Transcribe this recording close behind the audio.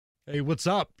Hey, what's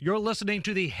up? You're listening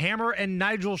to the Hammer and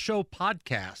Nigel Show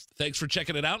podcast. Thanks for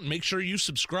checking it out, and make sure you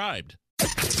subscribed.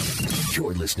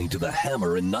 You're listening to the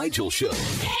Hammer and Nigel Show.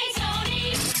 Hey, Tony!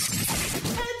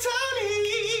 Hey,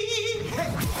 Tony!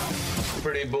 Hey.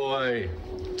 Pretty boy,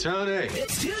 Tony.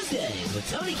 It's Tuesday with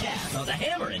Tony Katz on the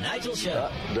Hammer and Nigel Show.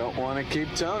 Don't want to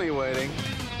keep Tony waiting.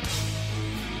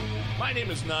 My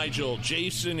name is Nigel.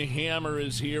 Jason Hammer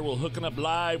is here. We're hooking up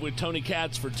live with Tony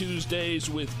Katz for Tuesdays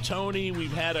with Tony.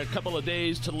 We've had a couple of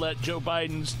days to let Joe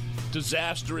Biden's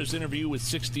disastrous interview with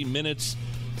 60 Minutes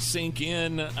sink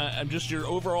in. Just your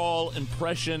overall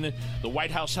impression. The White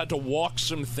House had to walk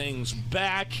some things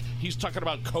back. He's talking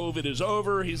about COVID is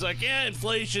over. He's like, yeah,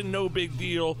 inflation, no big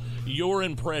deal. Your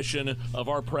impression of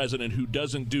our president, who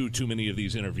doesn't do too many of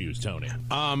these interviews, Tony?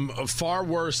 Far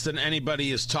worse than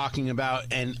anybody is talking about,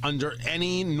 and under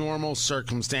any normal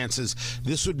circumstances,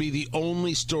 this would be the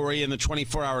only story in the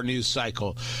 24-hour news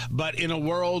cycle. But in a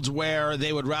world where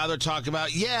they would rather talk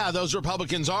about, yeah, those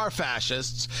Republicans are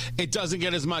fascists, it doesn't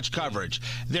get as much coverage.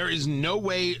 There is no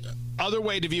other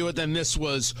way to view it than this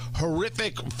was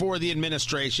horrific for the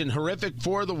administration, horrific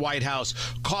for the White House,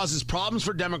 causes problems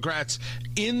for Democrats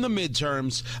in the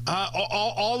midterms,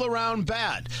 all around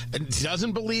bad.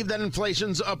 Doesn't believe that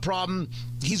inflation's a problem.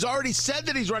 He's already said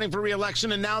that he's running for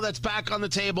re-election, and now that's back on the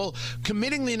table,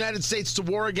 committing the United States to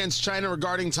war against China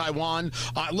regarding Taiwan.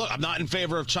 Look, I'm not in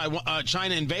favor of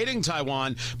China invading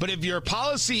Taiwan, but if your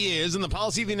policy is, and the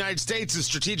policy of the United States is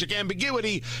strategic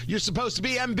ambiguity, you're supposed to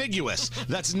be ambiguous.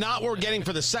 That's not what we're getting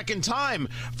for the second time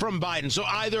from Biden. So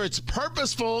either it's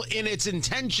purposeful in its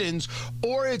intentions,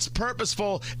 or it's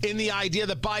purposeful in the idea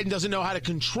that Biden doesn't know how to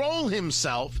control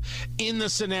himself in the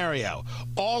scenario.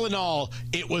 All in all,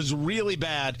 it was really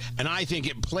bad, and I think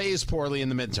it plays poorly in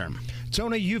the midterm.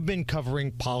 Tony, you've been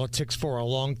covering politics for a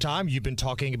long time. You've been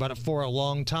talking about it for a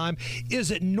long time.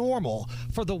 Is it normal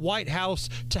for the White House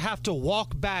to have to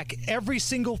walk back every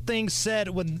single thing said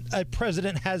when a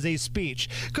president has a speech?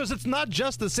 Because it's not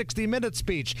just the 60-minute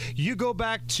speech. You go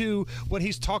back to when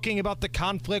he's talking about the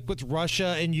conflict with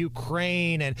Russia and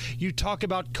Ukraine, and you talk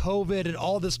about COVID and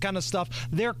all this kind of stuff.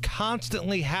 They're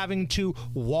constantly having to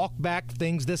walk back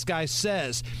things this guy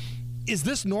says. Is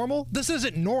this normal? This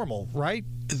isn't normal, right?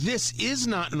 This is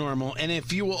not normal, and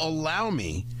if you will allow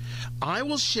me, I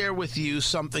will share with you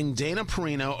something Dana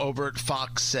Perino over at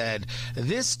Fox said.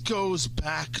 This goes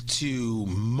back to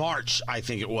March, I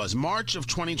think it was, March of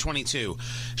 2022.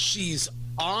 She's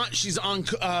on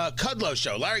Kudlow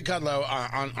show, Larry Kudlow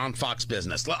on Fox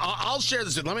Business. I'll share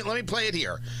this. Let me play it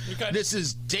here. Okay. This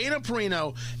is Dana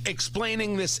Perino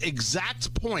explaining this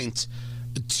exact point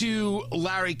to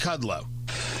Larry Kudlow.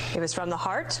 It was from the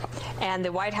heart, and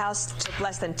the White House took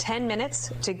less than 10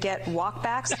 minutes to get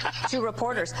walkbacks to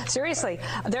reporters. Seriously,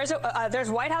 there's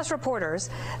White House reporters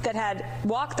that had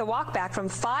walked the walkback from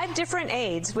 5 different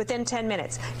aides within 10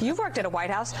 minutes. You've worked at a White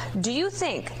House. Do you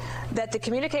think that the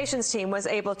communications team was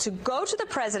able to go to the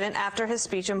president after his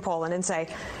speech in Poland and say,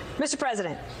 Mr.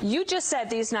 President, you just said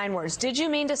these 9 words. Did you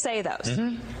mean to say those?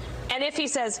 Mm-hmm. And if he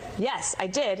says, yes, I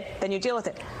did, then you deal with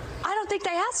it. I don't think they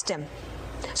asked him.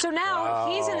 So now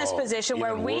he's in this position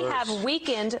where we have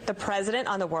weakened the president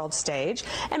on the world stage,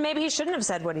 and maybe he shouldn't have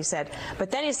said what he said. But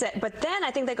then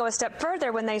I think they go a step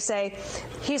further when they say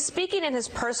he's speaking in his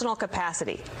personal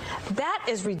capacity. That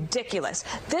is ridiculous.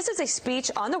 This is a speech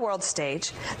on the world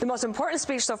stage, the most important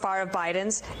speech so far of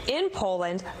Biden's in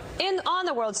Poland, on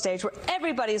the world stage where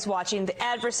everybody's watching, the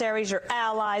adversaries, your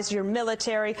allies, your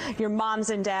military, your moms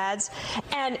and dads.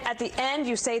 And at the end,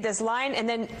 you say this line, and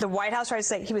then the White House tries to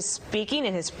say he was speaking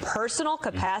in his personal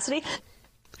capacity.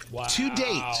 Wow. To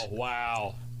date.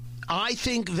 Wow. I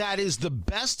think that is the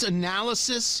best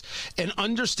analysis and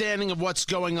understanding of what's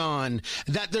going on,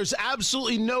 that there's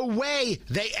absolutely no way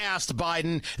they asked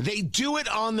Biden. They do it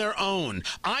on their own.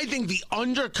 I think the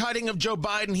undercutting of Joe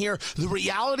Biden here, the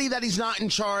reality that he's not in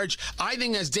charge, I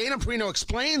think as Dana Perino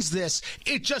explains this,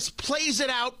 it just plays it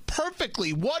out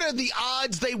perfectly. What are the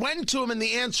odds they went to him? And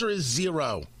the answer is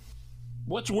 0.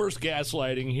 What's worse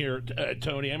gaslighting here,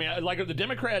 Tony? I mean, like, are the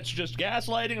Democrats just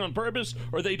gaslighting on purpose,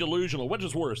 or are they delusional? What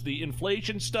is worse, the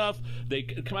inflation stuff? They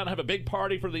come out and have a big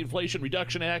party for the Inflation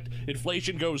Reduction Act.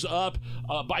 Inflation goes up.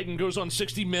 Biden goes on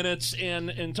 60 Minutes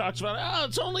and talks about,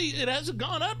 it hasn't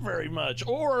gone up very much.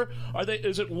 Or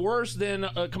is it worse than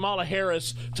Kamala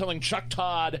Harris telling Chuck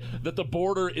Todd that the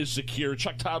border is secure?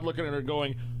 Chuck Todd looking at her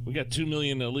going, We got 2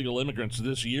 million illegal immigrants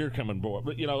this year coming aboard.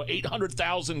 But,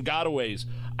 800,000 gotaways.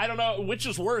 I don't know. Which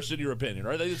is worse, in your opinion?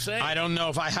 Are they the same? I don't know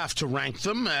if I have to rank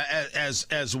them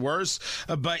as worse.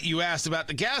 But you asked about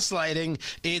the gaslighting.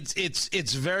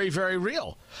 It's very, very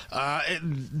real.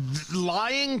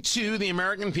 Lying to the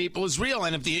American people is real.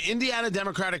 And if the Indiana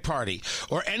Democratic Party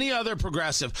or any other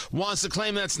progressive wants to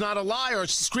claim that's not a lie or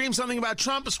scream something about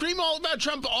Trump, scream all about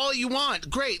Trump all you want.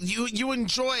 Great. You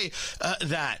enjoy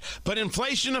that. But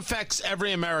inflation affects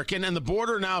every American, and the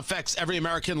border now affects every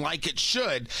American like it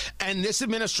should. And this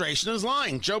administration is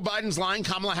lying. Joe Biden's lying.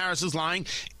 Kamala Harris is lying.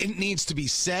 It needs to be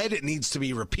said. It needs to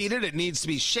be repeated. It needs to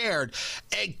be shared,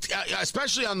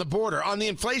 especially on the border. On the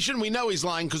inflation, we know he's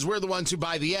lying because we're the ones who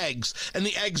buy the eggs, and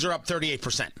the eggs are up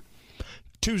 38%.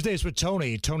 Tuesdays with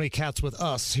Tony Katz with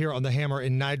us here on the Hammer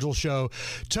and Nigel show.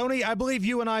 Tony, I believe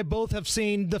you and I both have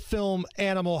seen the film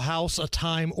Animal House a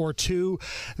time or two.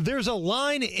 There's a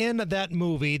line in that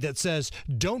movie that says,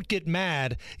 "Don't get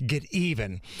mad, get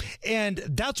even." And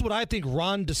that's what I think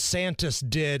Ron DeSantis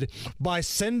did by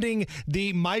sending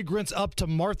the migrants up to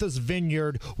Martha's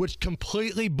Vineyard, which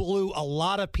completely blew a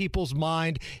lot of people's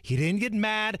mind. He didn't get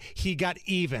mad, he got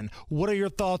even. What are your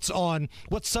thoughts on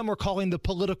what some are calling the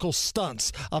political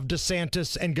stunts of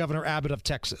DeSantis and Governor Abbott of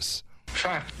Texas?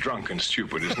 Fat, drunk, and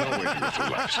stupid is no way to go through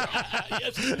life.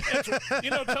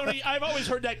 Yes, Tony, I've always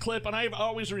heard that clip, and I've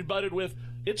always rebutted with,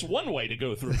 it's one way to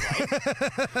go through life.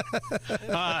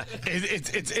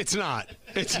 It's not.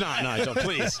 It's not, Nigel.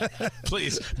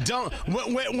 Please don't.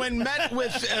 When met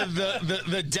with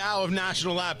the Dow of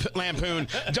National Lampoon,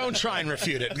 don't try and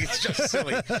refute it. It's just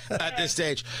silly at this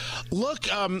stage. Look,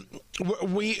 the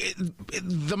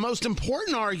most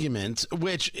important argument,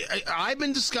 which I've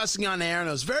been discussing on air, and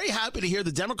I was very happy to hear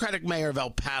the Democratic mayor of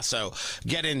El Paso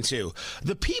get into,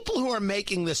 the people who are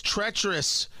making this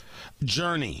treacherous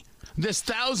journey, this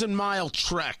 1,000-mile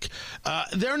trek,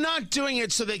 they're not doing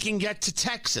it so they can get to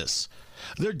Texas.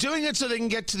 They're doing it so they can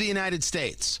get to the United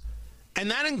States. And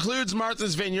that includes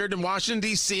Martha's Vineyard and Washington,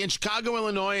 D.C., and Chicago,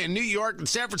 Illinois, and New York, and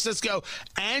San Francisco,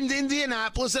 and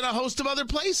Indianapolis, and a host of other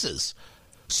places.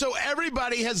 So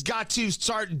everybody has got to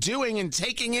start doing and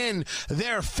taking in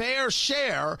their fair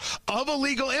share of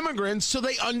illegal immigrants so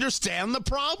they understand the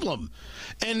problem.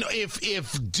 And if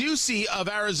Ducey of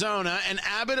Arizona and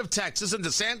Abbott of Texas and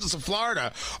DeSantis of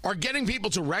Florida are getting people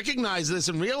to recognize this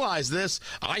and realize this,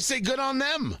 I say good on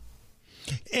them.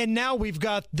 And now we've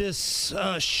got this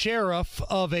sheriff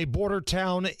of a border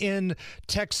town in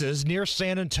Texas near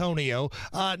San Antonio,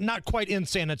 not quite in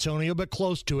San Antonio, but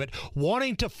close to it,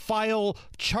 wanting to file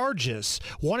charges,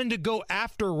 wanting to go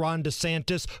after Ron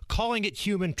DeSantis, calling it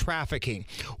human trafficking.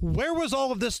 Where was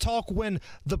all of this talk when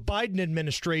the Biden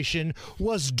administration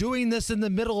was doing this in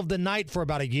the middle of the night for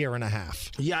about a year and a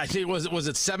half? Yeah, I think was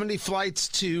it 70 flights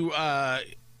to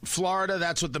Florida?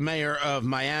 That's what the mayor of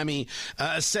Miami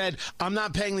said. I'm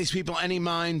not paying these people any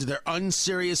mind. They're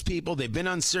unserious people. They've been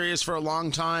unserious for a long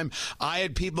time. I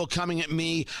had people coming at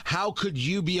me. How could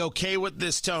you be okay with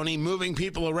this, Tony, moving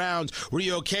people around? Were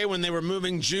you okay when they were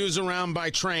moving Jews around by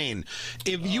train?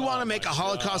 If you want to make a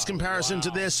Holocaust comparison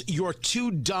to this, you're too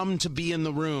dumb to be in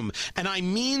the room. And I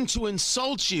mean to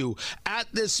insult you at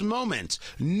this moment.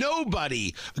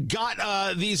 Nobody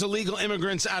got these illegal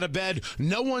immigrants out of bed.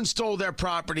 No one stole their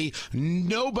property.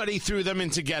 Nobody threw them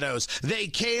into ghettos. They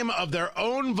came of their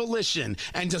own volition.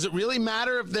 And does it really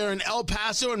matter if they're in El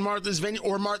Paso and Martha's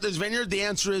Vineyard? The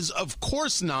answer is, of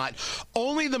course not.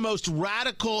 Only the most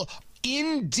radical,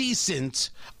 indecent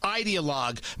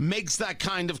ideologue makes that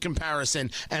kind of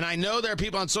comparison. And I know there are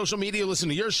people on social media who listen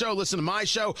to your show, listen to my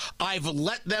show. I've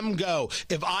let them go.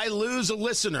 If I lose a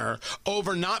listener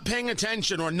over not paying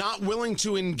attention or not willing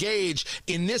to engage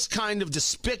in this kind of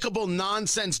despicable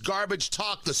nonsense garbage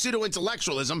talk, the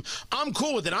pseudo-intellectualism, I'm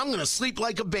cool with it. I'm going to sleep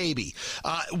like a baby.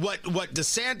 What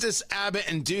DeSantis,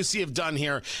 Abbott, and Ducey have done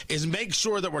here is make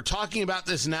sure that we're talking about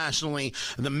this nationally.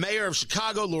 The mayor of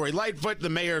Chicago, Lori Lightfoot, the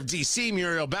mayor of D.C.,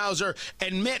 Muriel Bowser,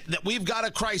 admit that we've got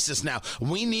a crisis now.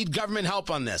 We need government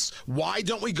help on this. Why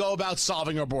don't we go about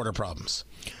solving our border problems?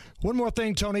 One more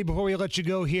thing, Tony, before we let you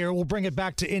go here. We'll bring it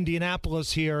back to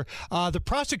Indianapolis here. The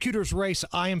prosecutor's race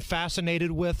I am fascinated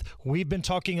with. We've been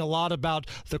talking a lot about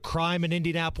the crime in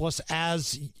Indianapolis,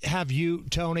 as have you,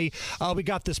 Tony. We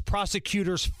got this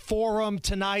prosecutors forum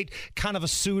tonight, kind of a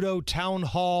pseudo town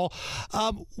hall.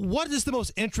 What is the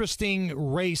most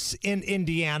interesting race in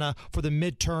Indiana for the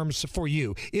midterms for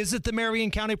you? Is it the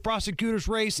Marion County prosecutor's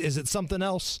race? Is it something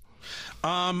else?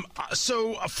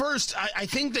 So first, I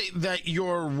think that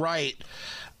you're right,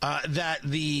 that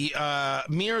the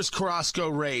Mears-Carrasco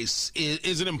race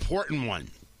is an important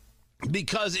one.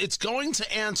 because it's going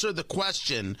to answer the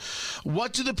question,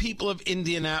 what do the people of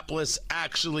Indianapolis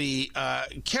actually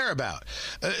care about?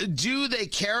 Do they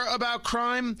care about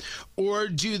crime, or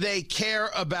do they care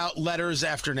about letters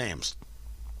after names?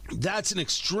 That's an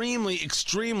extremely,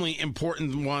 extremely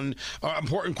important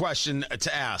question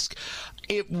to ask.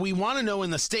 If we want to know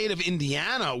in the state of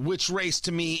Indiana which race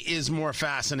to me is more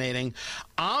fascinating,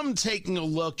 I'm taking a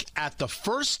look at the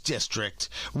 1st District,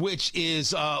 which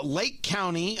is Lake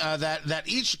County, that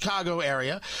East Chicago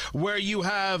area, where you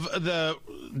have the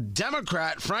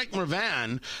Democrat Frank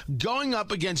Mrvan going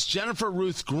up against Jennifer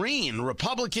Ruth Green,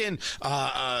 Republican,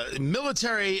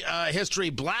 military history,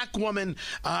 black woman.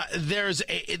 There's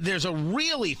a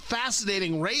really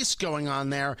fascinating race going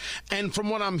on there, and from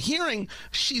what I'm hearing,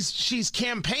 she's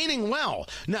campaigning well.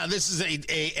 Now, this is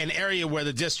an area where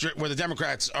the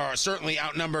Democrats are certainly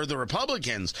outnumber the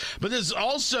Republicans, but there's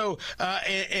also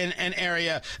an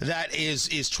area that is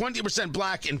 20%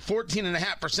 black and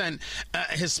 14.5%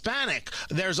 Hispanic.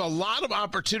 There's a lot of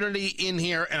opportunity in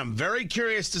here, and I'm very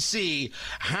curious to see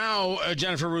how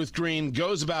Jennifer Ruth Green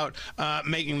goes about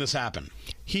making this happen.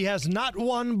 He has not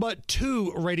one but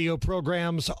 2 radio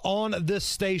programs on this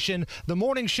station. The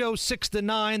morning show 6 to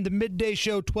 9, the midday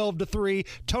show 12 to 3.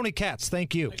 Tony Katz,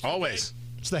 thank you. Always.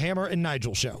 It's the Hammer and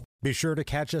Nigel Show. Be sure to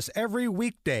catch us every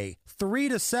weekday, 3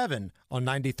 to 7 on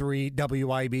 93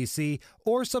 WIBC,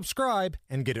 or subscribe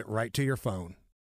and get it right to your phone.